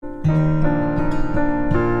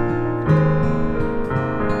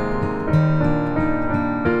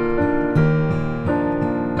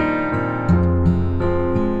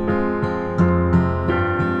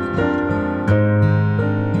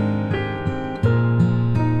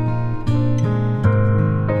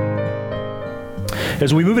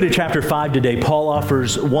As we move into chapter 5 today, Paul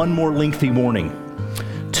offers one more lengthy warning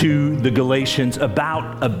to the Galatians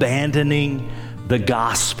about abandoning the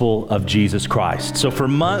gospel of Jesus Christ. So for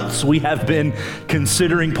months, we have been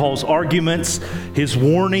considering Paul's arguments, his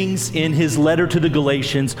warnings in his letter to the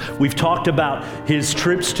Galatians. We've talked about his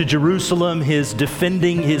trips to Jerusalem, his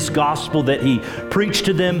defending his gospel that he preached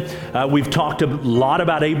to them. We've talked a lot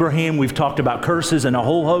about Abraham. We've talked about curses and a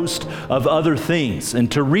whole host of other things.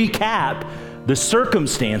 And to recap the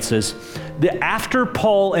circumstances, after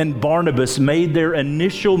Paul and Barnabas made their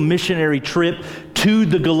initial missionary trip to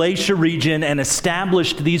the Galatia region and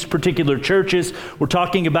established these particular churches, we're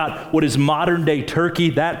talking about what is modern day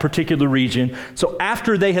Turkey, that particular region. So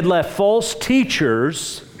after they had left, false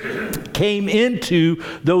teachers came into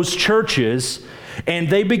those churches and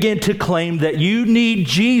they began to claim that you need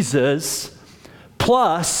Jesus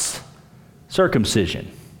plus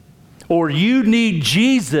circumcision, or you need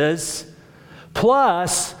Jesus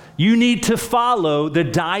plus you need to follow the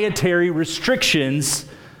dietary restrictions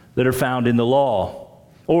that are found in the law.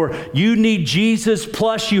 Or you need Jesus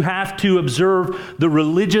plus you have to observe the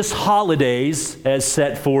religious holidays as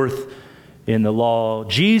set forth in the law.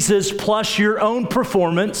 Jesus plus your own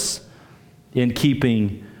performance in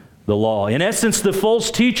keeping the law. In essence, the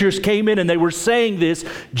false teachers came in and they were saying this: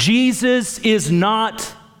 Jesus is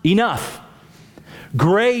not enough.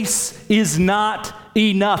 Grace is not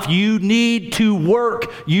enough. You need to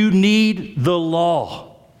work. You need the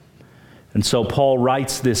law. And so Paul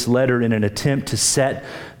writes this letter in an attempt to set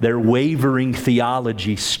their wavering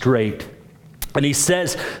theology straight. And he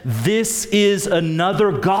says, this is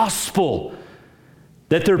another gospel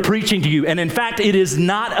that they're preaching to you. And in fact, it is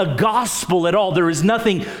not a gospel at all. There is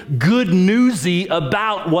nothing good newsy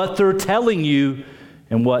about what they're telling you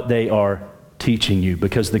and what they are teaching you,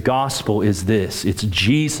 because the gospel is this: it's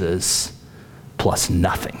Jesus plus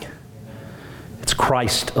nothing. It's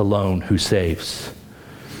Christ alone who saves.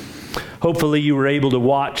 Hopefully you were able to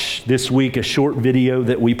watch this week a short video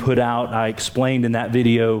that we put out. I explained in that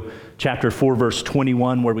video chapter 4, verse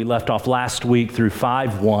 21, where we left off last week, through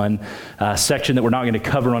 5:1, a section that we're not going to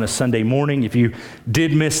cover on a Sunday morning. If you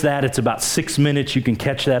did miss that, it's about 6 minutes. You can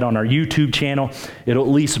catch that on our YouTube channel. It'll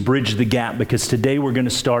at least bridge the gap, because today we're going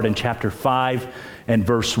to start in chapter 5 and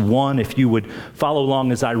verse 1. If you would follow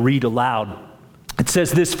along as I read aloud. It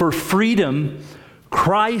says this: for freedom,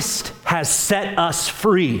 Christ has set us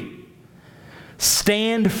free.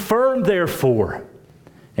 Stand firm, therefore,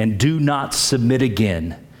 and do not submit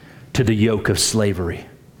again to the yoke of slavery.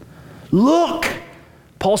 Look,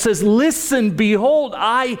 Paul says, listen, behold,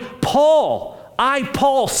 I,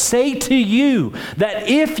 Paul, say to you that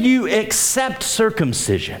if you accept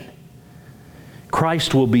circumcision,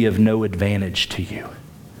 Christ will be of no advantage to you.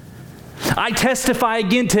 I testify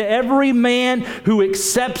again to every man who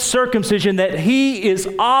accepts circumcision that he is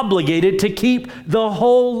obligated to keep the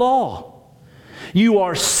whole law. You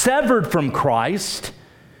are severed from Christ,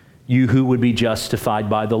 you who would be justified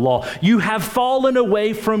by the law. You have fallen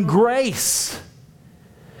away from grace.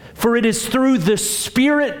 For it is through the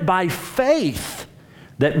Spirit by faith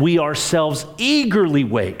that we ourselves eagerly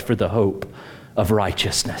wait for the hope of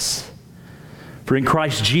righteousness. For in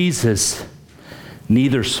Christ Jesus,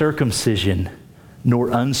 neither circumcision nor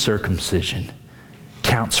uncircumcision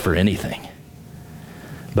counts for anything,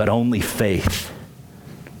 but only faith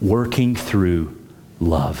working through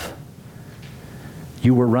love.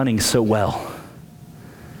 You were running so well.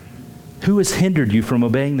 Who has hindered you from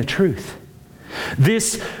obeying the truth?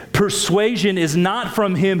 This persuasion is not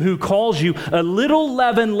from him who calls you. A little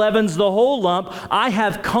leaven leavens the whole lump. I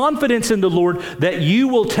have confidence in the Lord that you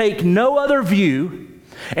will take no other view,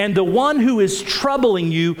 and the one who is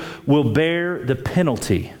troubling you will bear the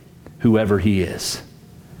penalty, whoever he is.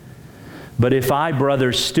 But if I,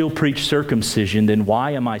 brothers, still preach circumcision, then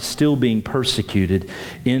why am I still being persecuted?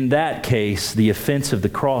 In that case, the offense of the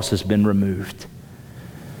cross has been removed.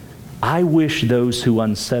 I wish those who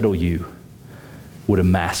unsettle you would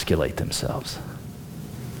emasculate themselves.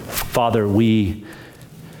 Father, we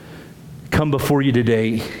come before you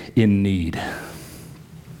today in need.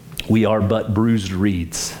 We are but bruised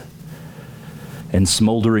reeds and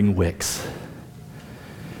smoldering wicks,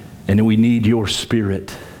 and we need your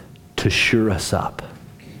Spirit to sure us up.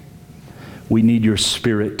 We need your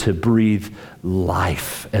Spirit to breathe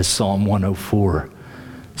life, as Psalm 104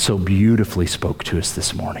 so beautifully spoke to us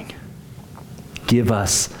this morning. Give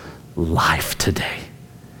us life today.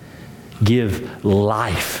 Give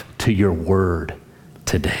life to your word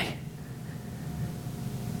today.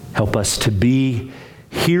 Help us to be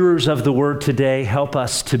hearers of the word today. Help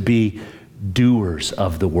us to be doers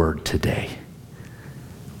of the word today.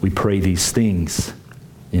 We pray these things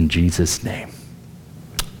in Jesus' name.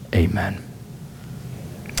 Amen.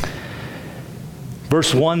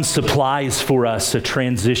 Verse 1 supplies for us a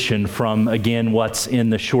transition from, again, what's in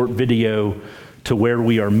the short video to where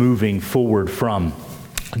we are moving forward from.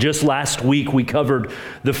 Just last week, we covered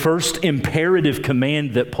the first imperative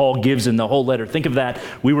command that Paul gives in the whole letter. Think of that.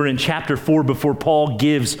 We were in chapter 4 before Paul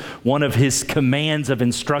gives one of his commands of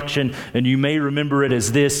instruction, and you may remember it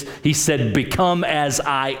as this. He said, "Become as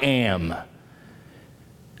I am."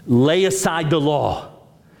 Lay aside the law.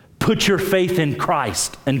 Put your faith in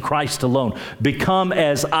Christ and Christ alone. Become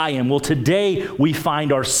as I am. Well, today we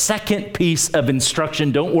find our second piece of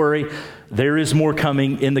instruction. Don't worry, there is more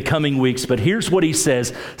coming in the coming weeks. But here's what he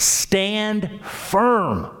says: stand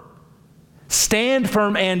firm. Stand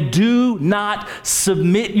firm and do not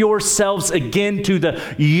submit yourselves again to the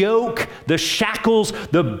yoke, the shackles,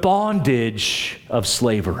 the bondage of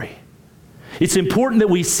slavery. It's important that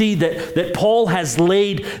we see that Paul has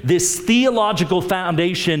laid this theological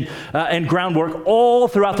foundation and groundwork all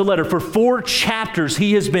throughout the letter. For 4 chapters,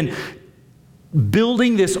 he has been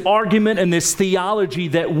building this argument and this theology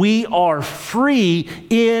that we are free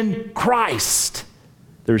in Christ.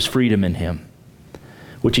 There's freedom in him,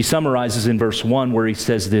 which he summarizes in verse 1 where he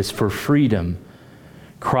says this: "For freedom,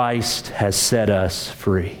 Christ has set us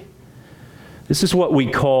free." This is what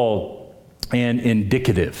we call an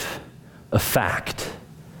indicative, a fact.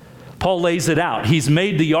 Paul lays it out. He's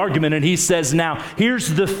made the argument and he says, now,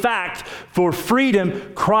 here's the fact. For freedom,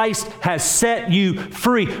 Christ has set you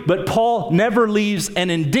free. But Paul never leaves an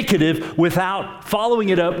indicative without following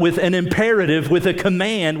it up with an imperative, with a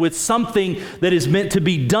command, with something that is meant to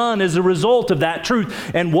be done as a result of that truth.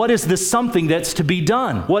 And what is the something that's to be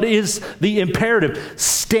done? What is the imperative?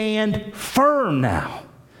 Stand firm now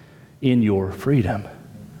in your freedom.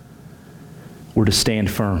 We're to stand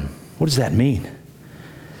firm. What does that mean?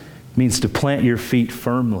 It means to plant your feet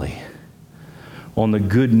firmly on the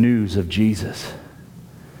good news of Jesus.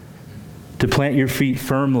 To plant your feet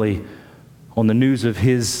firmly on the news of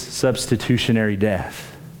his substitutionary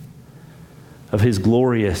death, of his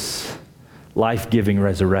glorious, life-giving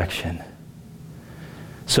resurrection.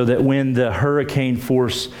 So that when the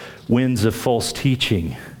hurricane-force winds of false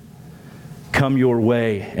teaching come your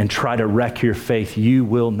way and try to wreck your faith, you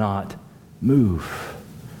will not move,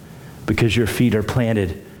 because your feet are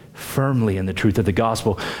planted firmly in the truth of the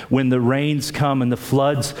gospel. When the rains come and the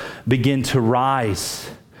floods begin to rise,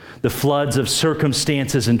 the floods of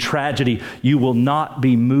circumstances and tragedy, you will not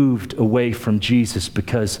be moved away from Jesus,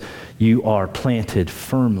 because you are planted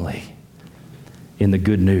firmly in the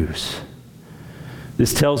good news.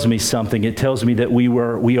 This tells me something. It tells me that we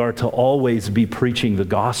are to always be preaching the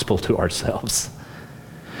gospel to ourselves.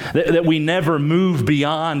 That we never move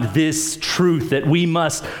beyond this truth, that we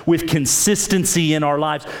must, with consistency in our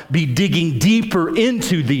lives, be digging deeper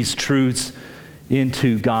into these truths,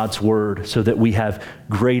 into God's word, so that we have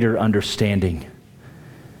greater understanding.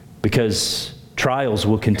 Because trials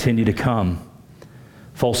will continue to come.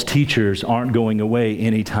 False teachers aren't going away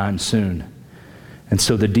anytime soon. And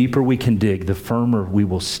so the deeper we can dig, the firmer we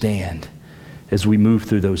will stand as we move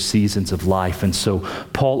through those seasons of life. And so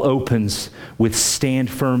Paul opens with stand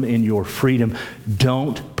firm in your freedom.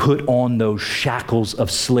 Don't put on those shackles of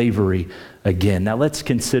slavery again. Now let's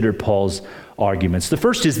consider Paul's arguments. The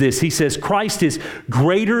first is this. He says Christ is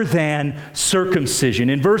greater than circumcision.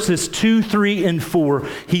 In verses 2, 3, and 4,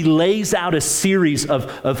 he lays out a series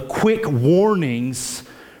of quick warnings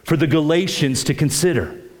for the Galatians to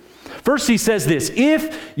consider. First, he says this: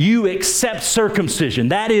 if you accept circumcision,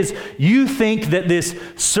 that is, you think that this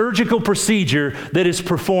surgical procedure that is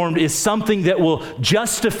performed is something that will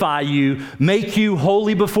justify you, make you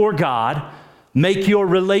holy before God, make your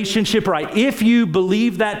relationship right. If you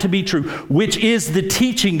believe that to be true, which is the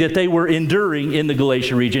teaching that they were enduring in the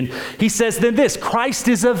Galatian region, he says then this: Christ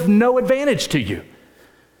is of no advantage to you.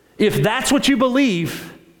 If that's what you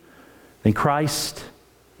believe, then Christ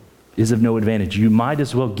is of no advantage. You might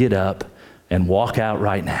as well get up and walk out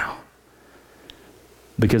right now,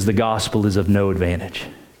 because the gospel is of no advantage.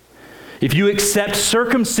 If you accept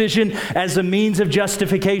circumcision as a means of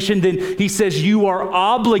justification, then he says you are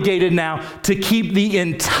obligated now to keep the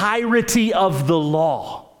entirety of the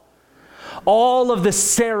law. All of the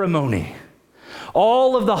ceremony,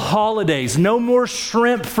 all of the holidays, no more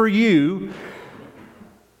shrimp for you.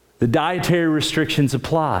 The dietary restrictions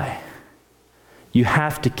apply. You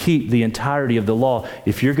have to keep the entirety of the law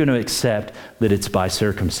if you're going to accept that it's by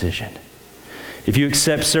circumcision. If you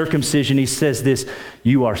accept circumcision, he says this,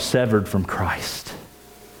 you are severed from Christ.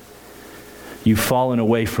 You've fallen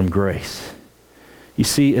away from grace. You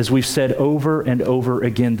see, as we've said over and over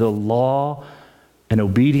again, the law and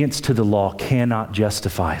obedience to the law cannot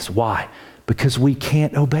justify us. Why? Because we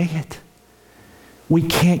can't obey it. We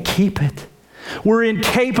can't keep it. We're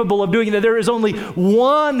incapable of doing that. There is only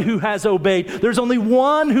one who has obeyed. There's only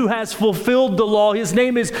one who has fulfilled the law. His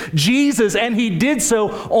name is Jesus, and he did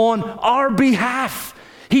so on our behalf.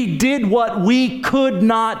 He did what we could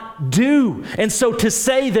not do. And so to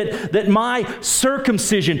say that my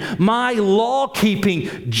circumcision, my law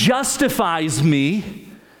keeping justifies me,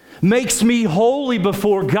 makes me holy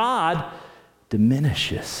before God,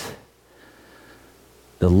 diminishes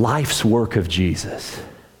the life's work of Jesus.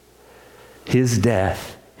 His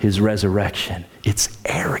death, his resurrection. It's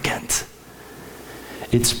arrogant.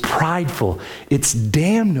 It's prideful. It's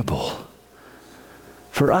damnable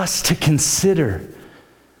for us to consider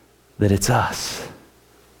that it's us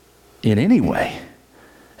in any way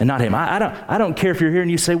and not him. I don't care if you're here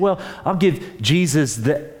and you say, well, I'll give Jesus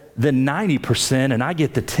the 90% and I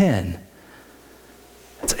get the 10.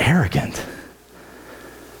 It's arrogant.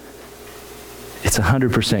 It's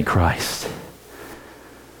 100% Christ.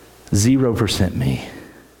 0% me.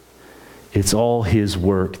 It's all his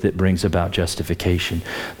work that brings about justification.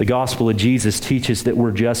 The gospel of Jesus teaches that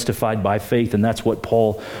we're justified by faith, and that's what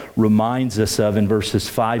Paul reminds us of in verses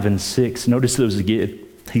 5 and 6. Notice those again.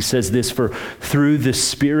 He says this, for through the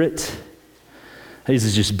Spirit, this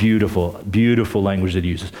is just beautiful, beautiful language that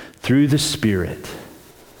he uses. Through the Spirit,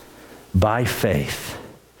 by faith,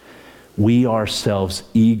 we ourselves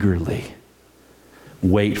eagerly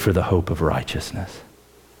wait for the hope of righteousness.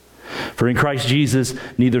 For in Christ Jesus,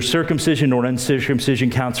 neither circumcision nor uncircumcision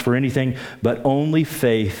counts for anything, but only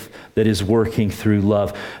faith that is working through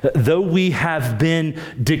love. Though we have been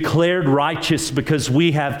declared righteous because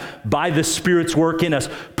we have, by the Spirit's work in us,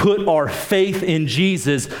 put our faith in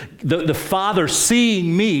Jesus, the Father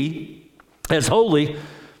seeing me as holy,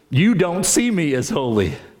 you don't see me as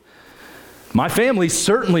holy. My family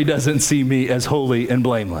certainly doesn't see me as holy and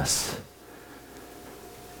blameless.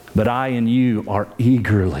 But I and you are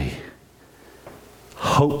eagerly,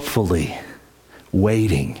 hopefully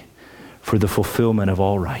waiting for the fulfillment of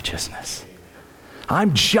all righteousness.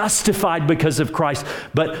 I'm justified because of Christ,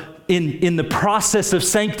 but in the process of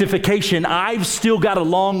sanctification, I've still got a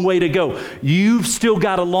long way to go. You've still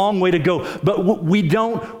got a long way to go. But we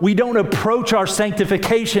don't approach our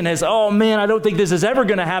sanctification as, oh man, I don't think this is ever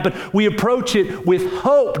going to happen. We approach it with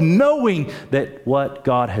hope, knowing that what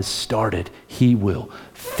God has started, he will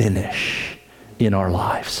finish in our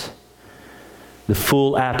lives. The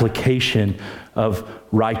full application of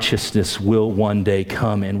righteousness will one day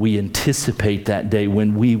come, and we anticipate that day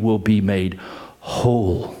when we will be made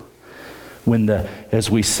whole. When as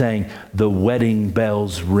we sang, the wedding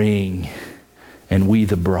bells ring, and we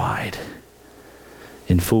the bride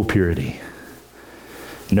in full purity.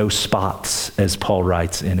 No spots, as Paul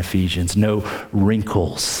writes in Ephesians, no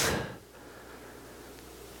wrinkles.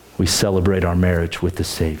 We celebrate our marriage with the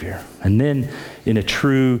Savior. And then in a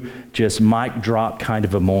true, just mic drop kind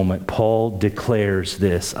of a moment, Paul declares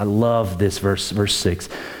this. I love this verse 6.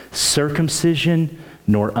 Circumcision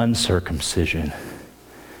nor uncircumcision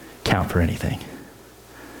count for anything.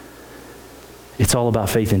 It's all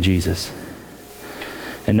about faith in Jesus.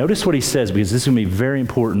 And notice what he says, because this is going to be very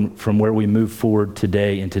important from where we move forward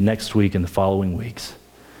today into next week and the following weeks.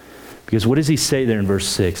 Because what does he say there in verse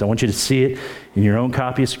 6? I want you to see it in your own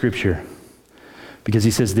copy of Scripture. Because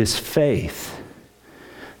he says this faith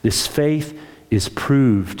is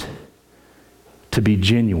proved to be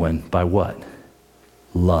genuine by what?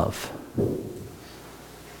 Love.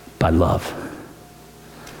 By love.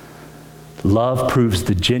 Love proves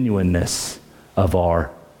the genuineness of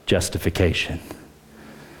our justification.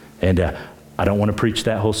 And I don't want to preach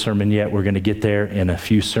that whole sermon yet. We're going to get there in a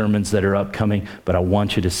few sermons that are upcoming, but I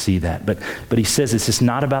want you to see that. But he says this is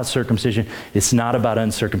not about circumcision. It's not about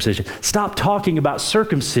uncircumcision. Stop talking about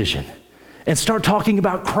circumcision and start talking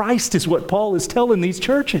about Christ is what Paul is telling these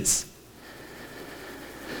churches.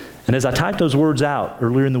 And as I typed those words out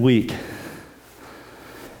earlier in the week,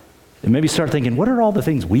 and maybe start thinking, what are all the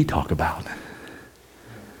things we talk about?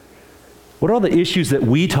 What are all the issues that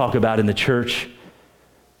we talk about in the church?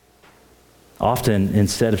 Often,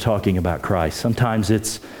 instead of talking about Christ, sometimes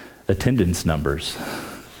it's attendance numbers.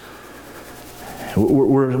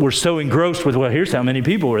 We're so engrossed with, well, here's how many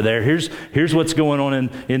people are there. Here's what's going on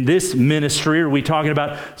in this ministry. Are we talking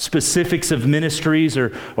about specifics of ministries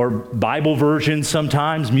or Bible versions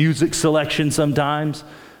sometimes, music selection sometimes,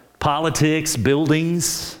 politics,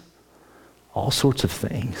 buildings, all sorts of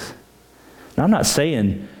things. Now, I'm not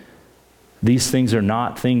saying these things are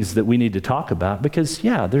not things that we need to talk about because,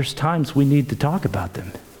 yeah, there's times we need to talk about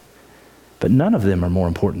them. But none of them are more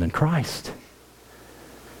important than Christ.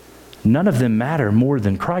 None of them matter more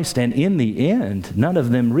than Christ, and in the end, none of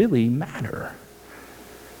them really matter.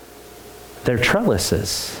 They're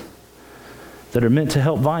trellises that are meant to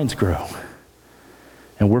help vines grow,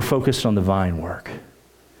 and we're focused on the vine work.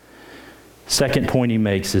 Second point he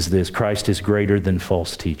makes is this: Christ is greater than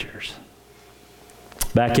false teachers.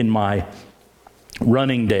 Back in my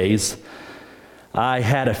running days, I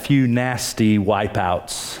had a few nasty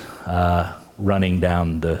wipeouts running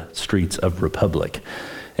down the streets of Republic.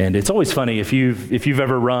 And it's always funny, if you've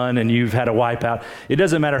ever run and you've had a wipeout, it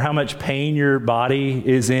doesn't matter how much pain your body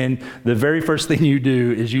is in, the very first thing you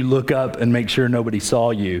do is you look up and make sure nobody saw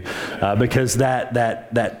you, because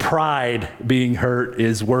that pride being hurt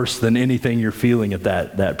is worse than anything you're feeling at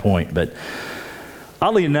that point. But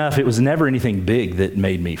oddly enough, it was never anything big that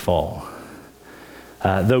made me fall.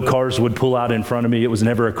 Though cars would pull out in front of me, it was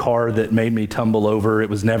never a car that made me tumble over. It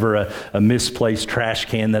was never a misplaced trash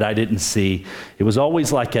can that I didn't see. It was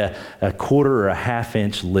always like a quarter or a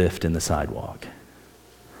half-inch lift in the sidewalk.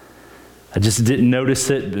 I just didn't notice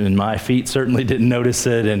it, and my feet certainly didn't notice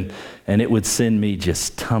it, and it would send me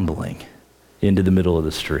just tumbling into the middle of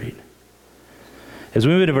the street. As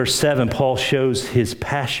we move into verse 7, Paul shows his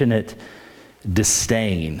passionate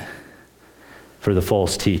disdain for the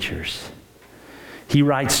false teachers. He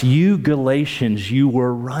writes, "You Galatians, you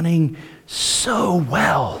were running so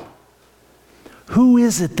well. Who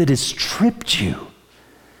is it that has tripped you?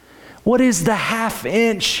 What is the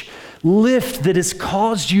half-inch lift that has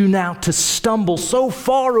caused you now to stumble so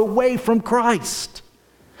far away from Christ?"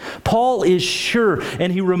 Paul is sure,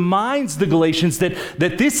 and he reminds the Galatians that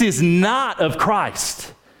this is not of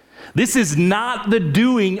Christ. This is not the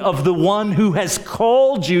doing of the one who has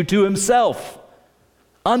called you to himself.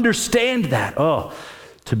 Understand that. Oh,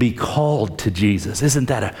 to be called to Jesus. Isn't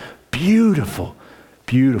that a beautiful,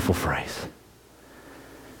 beautiful phrase?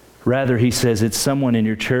 Rather, he says, it's someone in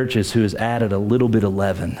your churches who has added a little bit of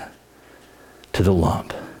leaven to the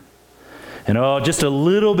lump. And just a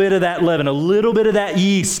little bit of that leaven, a little bit of that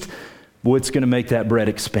yeast, boy, it's going to make that bread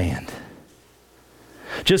expand.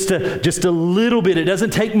 Just a little bit. It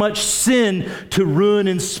doesn't take much sin to ruin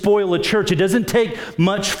and spoil a church. It doesn't take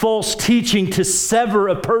much false teaching to sever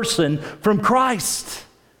a person from Christ.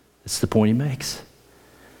 That's the point he makes.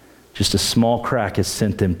 Just a small crack has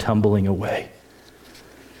sent them tumbling away.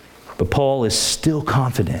 But Paul is still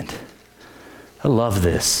confident. I love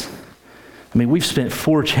this. I mean, we've spent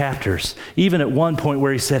 4 chapters, even at one point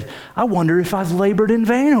where he said, I wonder if I've labored in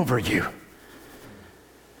vain over you.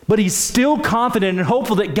 But he's still confident and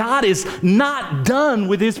hopeful that God is not done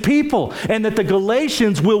with his people and that the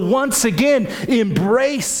Galatians will once again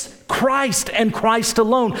embrace Christ and Christ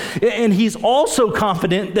alone. And he's also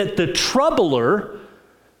confident that the troubler,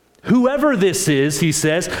 whoever this is, he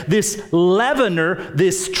says, this leavener,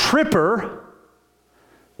 this tripper,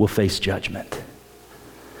 will face judgment.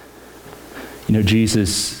 You know,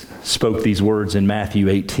 Jesus spoke these words in Matthew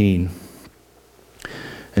 18.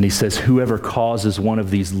 And he says, whoever causes one of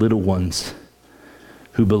these little ones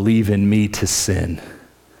who believe in me to sin,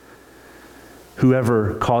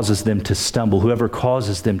 whoever causes them to stumble, whoever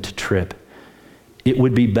causes them to trip, it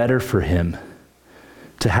would be better for him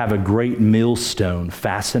to have a great millstone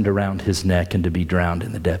fastened around his neck and to be drowned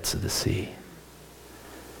in the depths of the sea.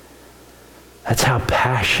 That's how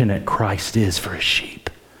passionate Christ is for his sheep.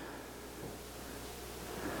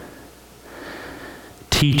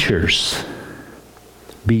 Teachers,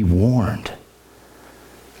 be warned.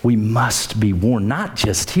 We must be warned, not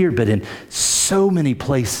just here, but in so many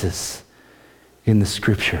places in the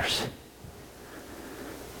scriptures.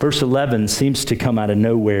 Verse 11 seems to come out of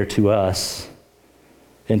nowhere to us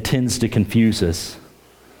and tends to confuse us.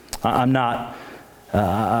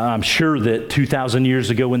 I'm sure that 2,000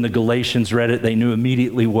 years ago when the Galatians read it, they knew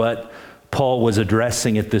immediately what Paul was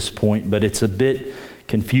addressing at this point, but it's a bit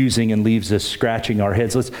confusing and leaves us scratching our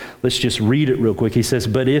heads. Let's just read it real quick. He says,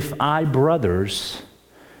 but if I, brothers,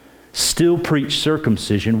 still preach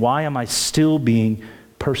circumcision, why am I still being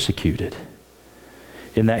persecuted?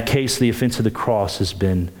 In that case, the offense of the cross has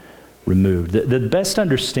been removed. The best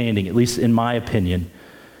understanding, at least in my opinion,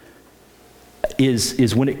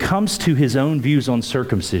 is when it comes to his own views on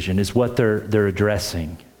circumcision is what they're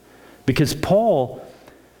addressing. Because Paul,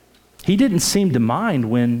 he didn't seem to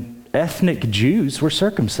mind when ethnic Jews were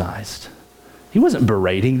circumcised. He wasn't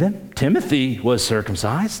berating them. Timothy was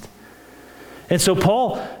circumcised. And so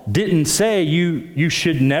Paul didn't say you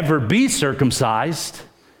should never be circumcised.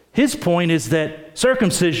 His point is that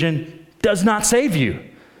circumcision does not save you.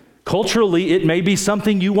 Culturally, it may be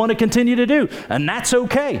something you want to continue to do, and that's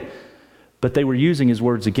okay. But they were using his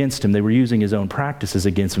words against him. They were using his own practices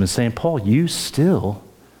against him and saying, Paul, you still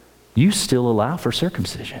allow for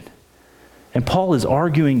circumcision. And Paul is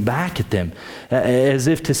arguing back at them as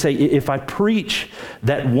if to say, if I preach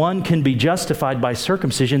that one can be justified by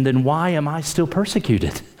circumcision, then why am I still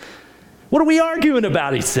persecuted? What are we arguing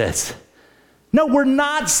about, he says. No, we're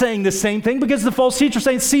not saying the same thing because the false teacher is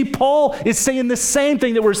saying, see, Paul is saying the same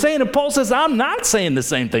thing that we're saying. And Paul says, I'm not saying the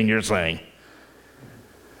same thing you're saying.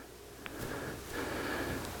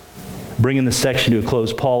 Bringing the section to a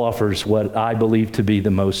close, Paul offers what I believe to be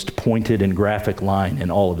the most pointed and graphic line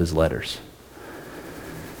in all of his letters.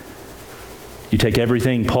 You take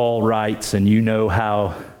everything Paul writes and you know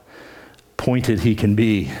how pointed he can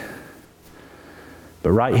be.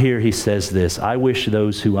 But right here he says this, I wish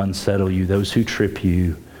those who unsettle you, those who trip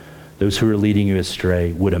you, those who are leading you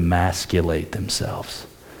astray would emasculate themselves.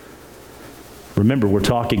 Remember, we're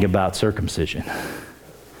talking about circumcision.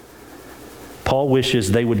 Paul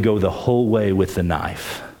wishes they would go the whole way with the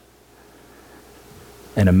knife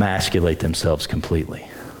and emasculate themselves completely.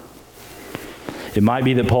 It might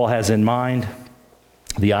be that Paul has in mind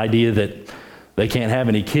the idea that they can't have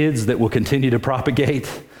any kids that will continue to propagate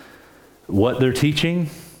what they're teaching.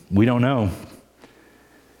 We don't know.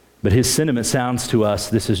 But his sentiment sounds to us,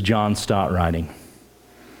 this is John Stott writing.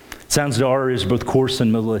 It sounds to our ears both coarse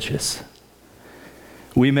and malicious.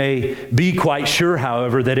 We may be quite sure,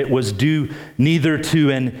 however, that it was due neither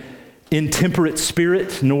to an intemperate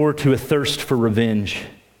spirit nor to a thirst for revenge,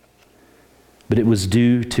 but it was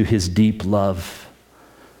due to his deep love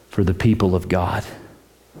for the people of God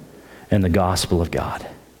and the gospel of God.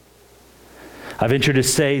 I venture to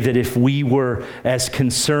say that if we were as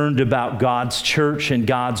concerned about God's church and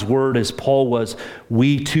God's word as Paul was,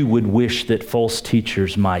 we too would wish that false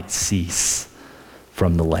teachers might cease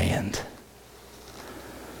from the land.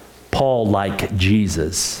 Paul, like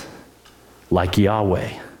Jesus, like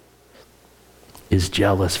Yahweh, is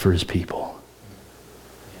jealous for his people.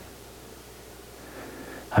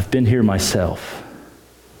 I've been here myself.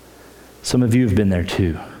 Some of you have been there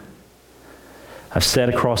too. I've sat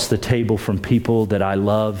across the table from people that I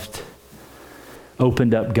loved,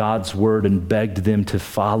 opened up God's word and begged them to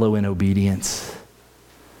follow in obedience.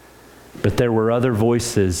 But there were other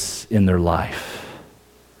voices in their life.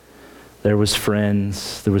 There was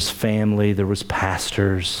friends, there was family, there was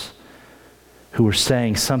pastors who were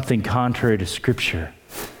saying something contrary to Scripture.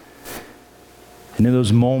 And in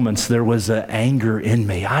those moments, there was an anger in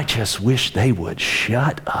me. I just wish they would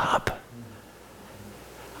shut up.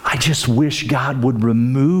 I just wish God would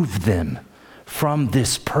remove them from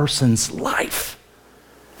this person's life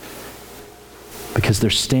because they're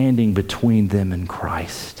standing between them and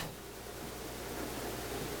Christ.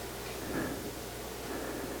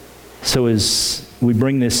 So as we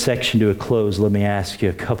bring this section to a close, let me ask you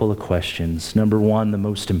a couple of questions. Number one, the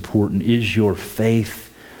most important, is your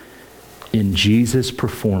faith in Jesus'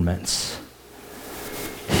 performance,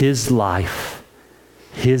 his life,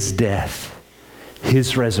 his death,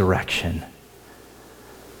 his resurrection,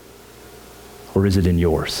 or is it in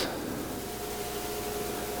yours?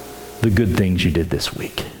 The good things you did this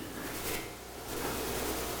week.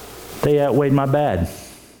 They outweighed my bad.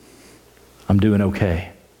 I'm doing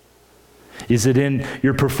okay. Is it in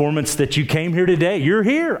your performance that you came here today? You're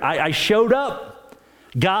here. I showed up.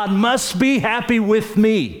 God must be happy with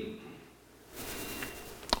me.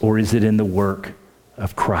 Or is it in the work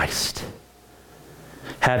of Christ?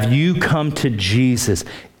 Have you come to Jesus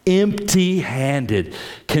empty-handed,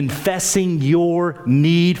 confessing your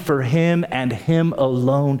need for him and him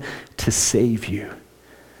alone to save you?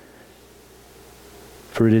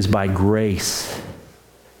 For it is by grace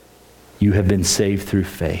you have been saved through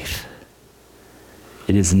faith.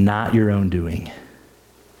 It is not your own doing.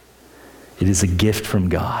 It is a gift from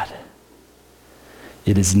God.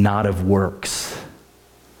 It is not of works,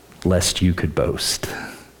 lest you could boast.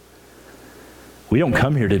 We don't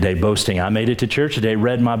come here today boasting. I made it to church today,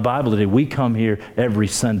 read my Bible today. We come here every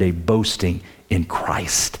Sunday boasting in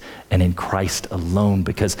Christ and in Christ alone,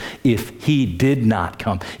 because if he did not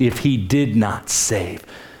come, if he did not save,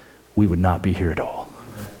 we would not be here at all.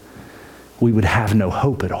 We would have no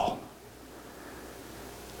hope at all.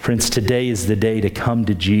 Friends, today is the day to come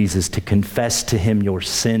to Jesus, to confess to him your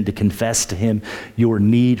sin, to confess to him your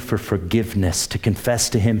need for forgiveness, to confess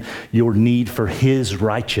to him your need for his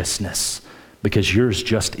righteousness, because yours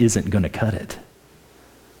just isn't going to cut it.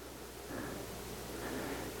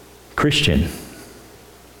 Christian,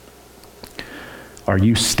 are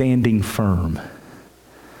you standing firm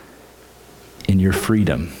in your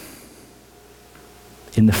freedom,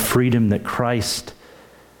 in the freedom that Christ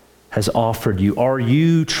has offered you? Are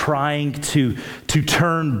you trying to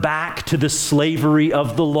turn back to the slavery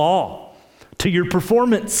of the law, to your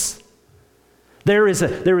performance? There is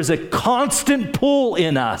a constant pull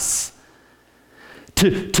in us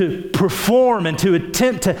to perform and to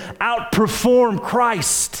attempt to outperform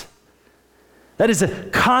Christ. That is a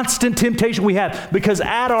constant temptation we have, because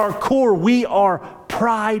at our core, we are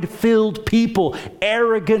pride-filled people,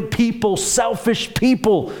 arrogant people, selfish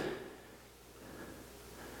people.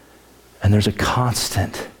 And there's a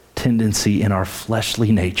constant tendency in our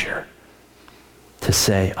fleshly nature to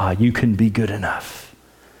say, you can be good enough,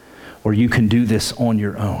 or you can do this on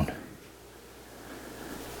your own.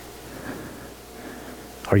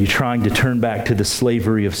 Are you trying to turn back to the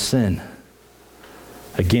slavery of sin?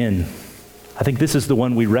 Again, I think this is the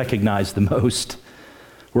one we recognize the most.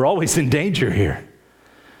 We're always in danger here.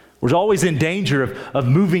 We're always in danger of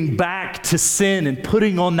moving back to sin and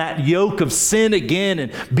putting on that yoke of sin again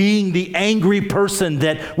and being the angry person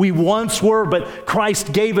that we once were, but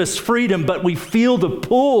Christ gave us freedom, but we feel the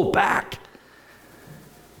pull back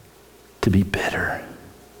to be bitter,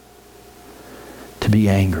 to be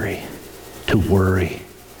angry, to worry,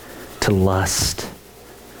 to lust.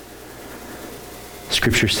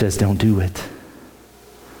 Scripture says, don't do it.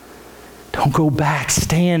 Don't go back.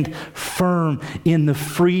 Stand firm in the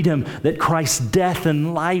freedom that Christ's death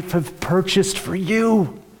and life have purchased for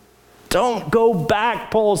you. Don't go back,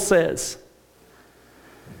 Paul says.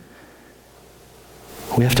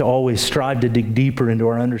 We have to always strive to dig deeper into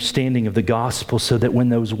our understanding of the gospel so that when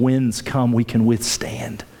those winds come, we can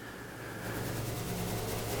withstand.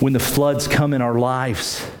 When the floods come in our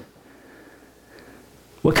lives,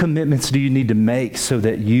 what commitments do you need to make so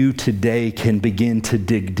that you today can begin to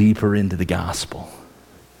dig deeper into the gospel?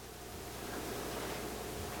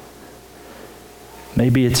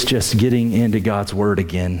 Maybe it's just getting into God's word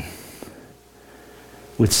again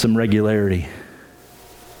with some regularity.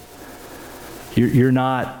 You're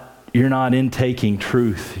not intaking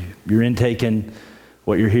truth. You're intaking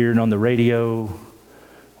what you're hearing on the radio,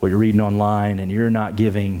 what you're reading online, and you're not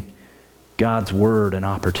giving God's word an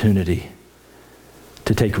opportunity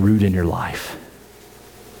to take root in your life.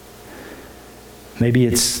 Maybe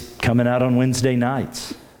it's coming out on Wednesday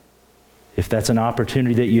nights. If that's an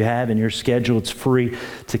opportunity that you have in your schedule, it's free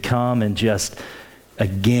to come and just,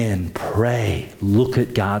 again, pray, look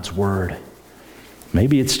at God's word.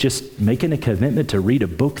 Maybe it's just making a commitment to read a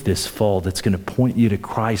book this fall that's going to point you to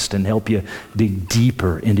Christ and help you dig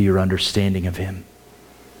deeper into your understanding of him.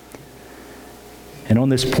 And on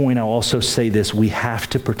this point, I'll also say this: we have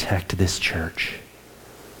to protect this church.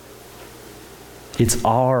 It's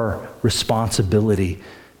our responsibility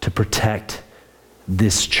to protect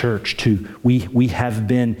this church. We have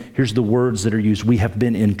been, here's the words that are used, we have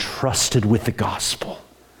been entrusted with the gospel.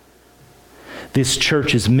 This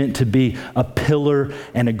church is meant to be a pillar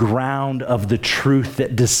and a ground of the truth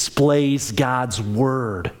that displays God's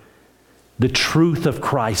word, the truth of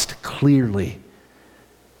Christ clearly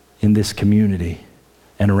in this community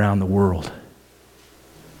and around the world.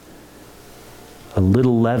 A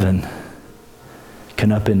little leaven can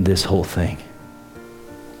upend this whole thing.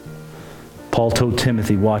 Paul told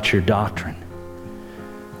Timothy, watch your doctrine.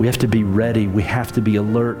 We have to be ready. We have to be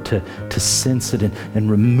alert to sense it and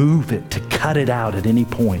remove it, to cut it out at any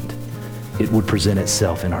point it would present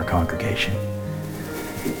itself in our congregation.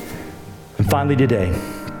 And finally today,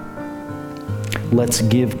 let's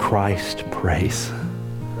give Christ praise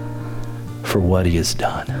for what he has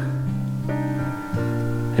done.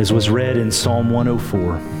 As was read in Psalm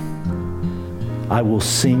 104, I will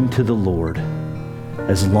sing to the Lord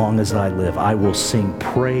as long as I live. I will sing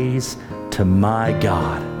praise to my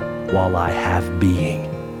God while I have being.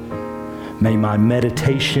 May my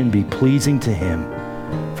meditation be pleasing to him,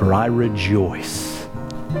 for I rejoice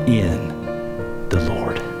in the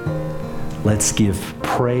Lord. Let's give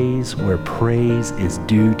praise where praise is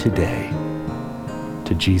due today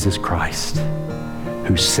to Jesus Christ,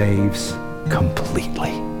 who saves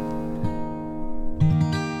completely.